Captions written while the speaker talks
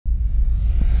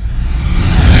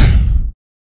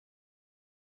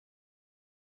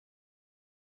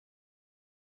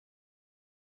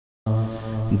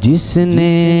جس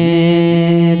نے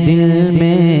دل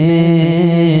میں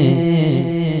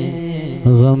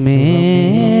غم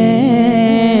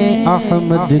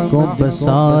احمد کو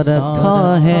بسا رکھا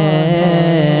ہے،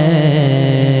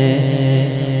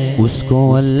 اس کو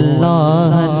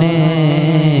اللہ نے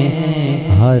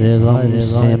ہر غم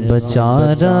سے بچا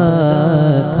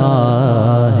رکھا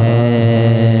ہے۔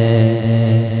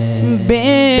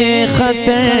 بے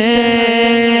خطر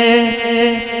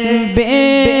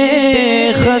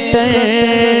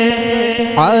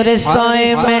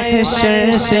عرصۂ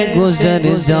محشر سے گزر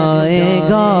جائے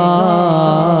گا،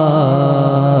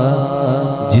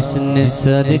 جس نے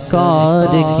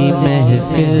سرکار کی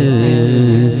محفل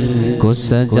کو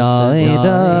سجائے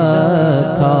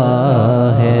رکھا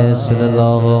ہے۔ صلی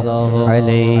اللہ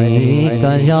علیہ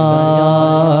یا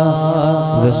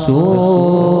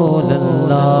رسول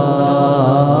اللہ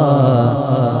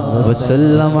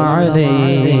وسلم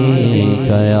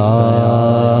علیہ یا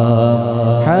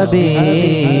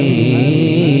حبیب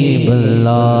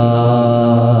اللہ۔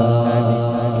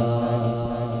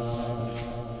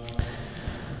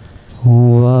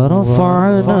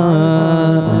 ورفعنا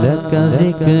لك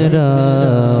ذکرا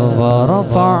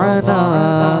ورفعنا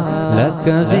لك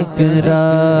ذکرا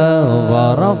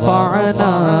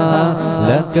ورفعنا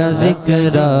لك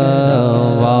ذکرا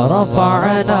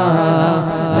ورفعنا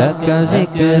لك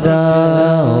ذکرا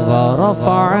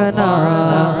ورفعنا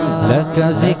لك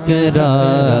ذکرا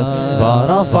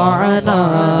ورفعنا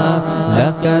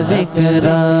لك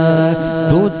ذکرا۔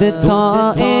 دودھ تھا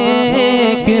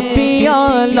ایک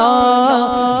پیالہ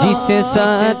جسے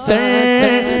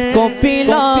 70 کو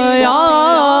پلایا،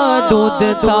 دودھ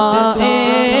تھا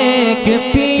ایک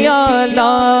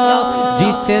پیالہ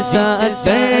جسے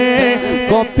 70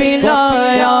 کو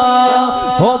پلایا،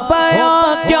 ہو بیا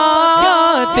کیا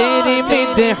تیری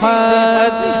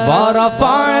مدحت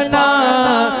ورفعنا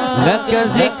لك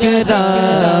ذکرا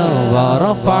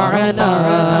ورفعنا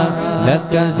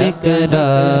لك ذکرا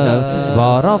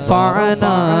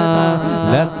ورفعنا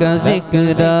لك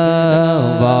ذکرا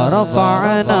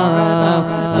ورفعنا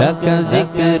لك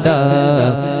ذکرا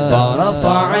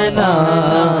ورفعنا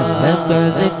لك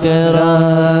ذکرا۔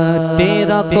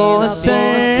 تیرا کوثر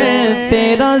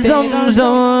تیرا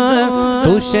زمزم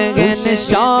تو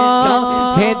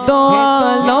شہنشاہ ہے دو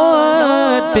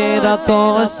عالم، تیرا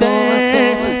کوثر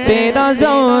تیرا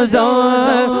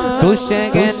زمزم تو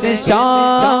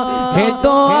شہنشاہ ہے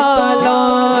دو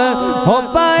عالم، ہو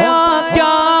پایا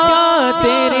کیا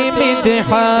تیری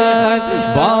مدحت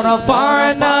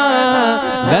ورفعنا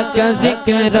لك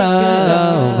ذکرا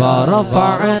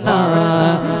ورفعنا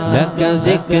لك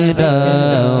ذکرا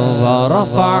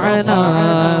ورفعنا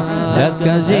لك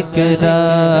ذکرا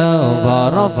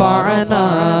ورفعنا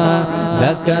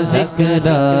لك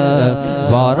ذکرا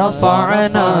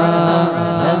ورفعنا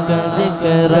لك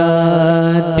ذکرا۔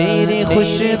 تیری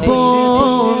خوشبو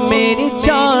میری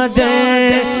چادر،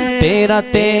 تیرا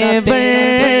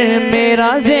تیور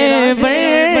میرا زیور،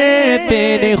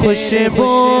 تیری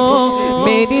خوشبو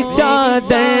میری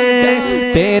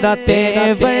چادر، تیرا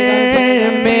تیور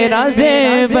میرا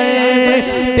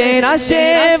زیور، تیرا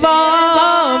شیوا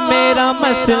میرا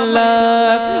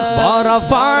مسلک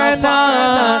ورفعنا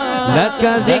لك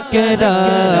ذکرا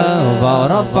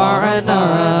ورفعنا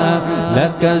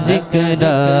لك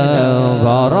ذکرا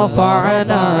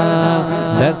ورفعنا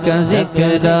لك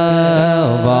ذکرا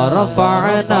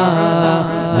ورفعنا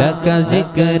لك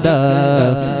ذکرا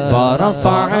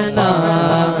ورفعنا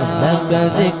لك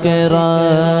ذکرا۔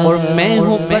 اور میں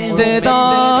ہوں قطرہ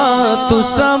تو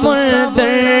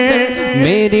سمندر،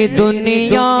 میری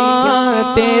دنیا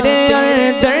تیرے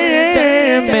اندر،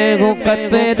 میں ہوں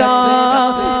قطرہ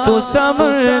تو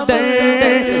سمندر،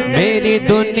 میری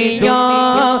دنیا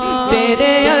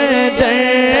تیرے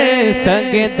اندر،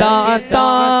 سنگ داتا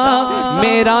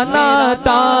میرا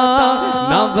ناتا،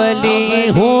 نہ ولی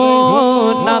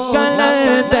ہوں نہ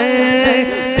کلندر،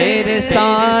 تیرے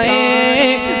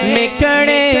سائے میں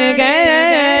کھڑے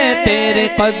گئے، تیرے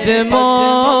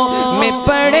قدموں میں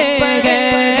پڑے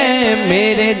گئے،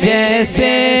 میرے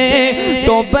جیسے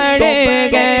تو بڑے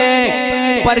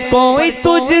گئے، پر کوئی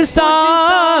تجھ سا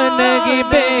نہیں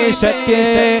بے شک،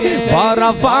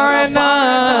 ورفعنا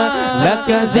لك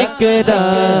ذکرا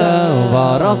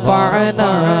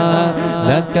ورفعنا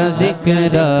لك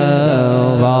ذکرا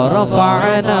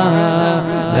ورفعنا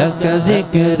لك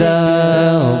ذکرا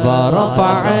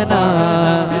ورفعنا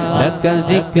لك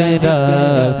ذکرا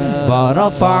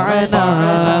ورفعنا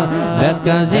لك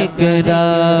ذکرا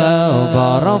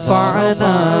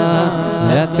ورفعنا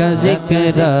لك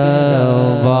ذکرا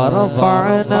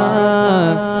ورفعنا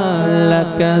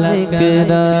لك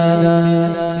ذکرا۔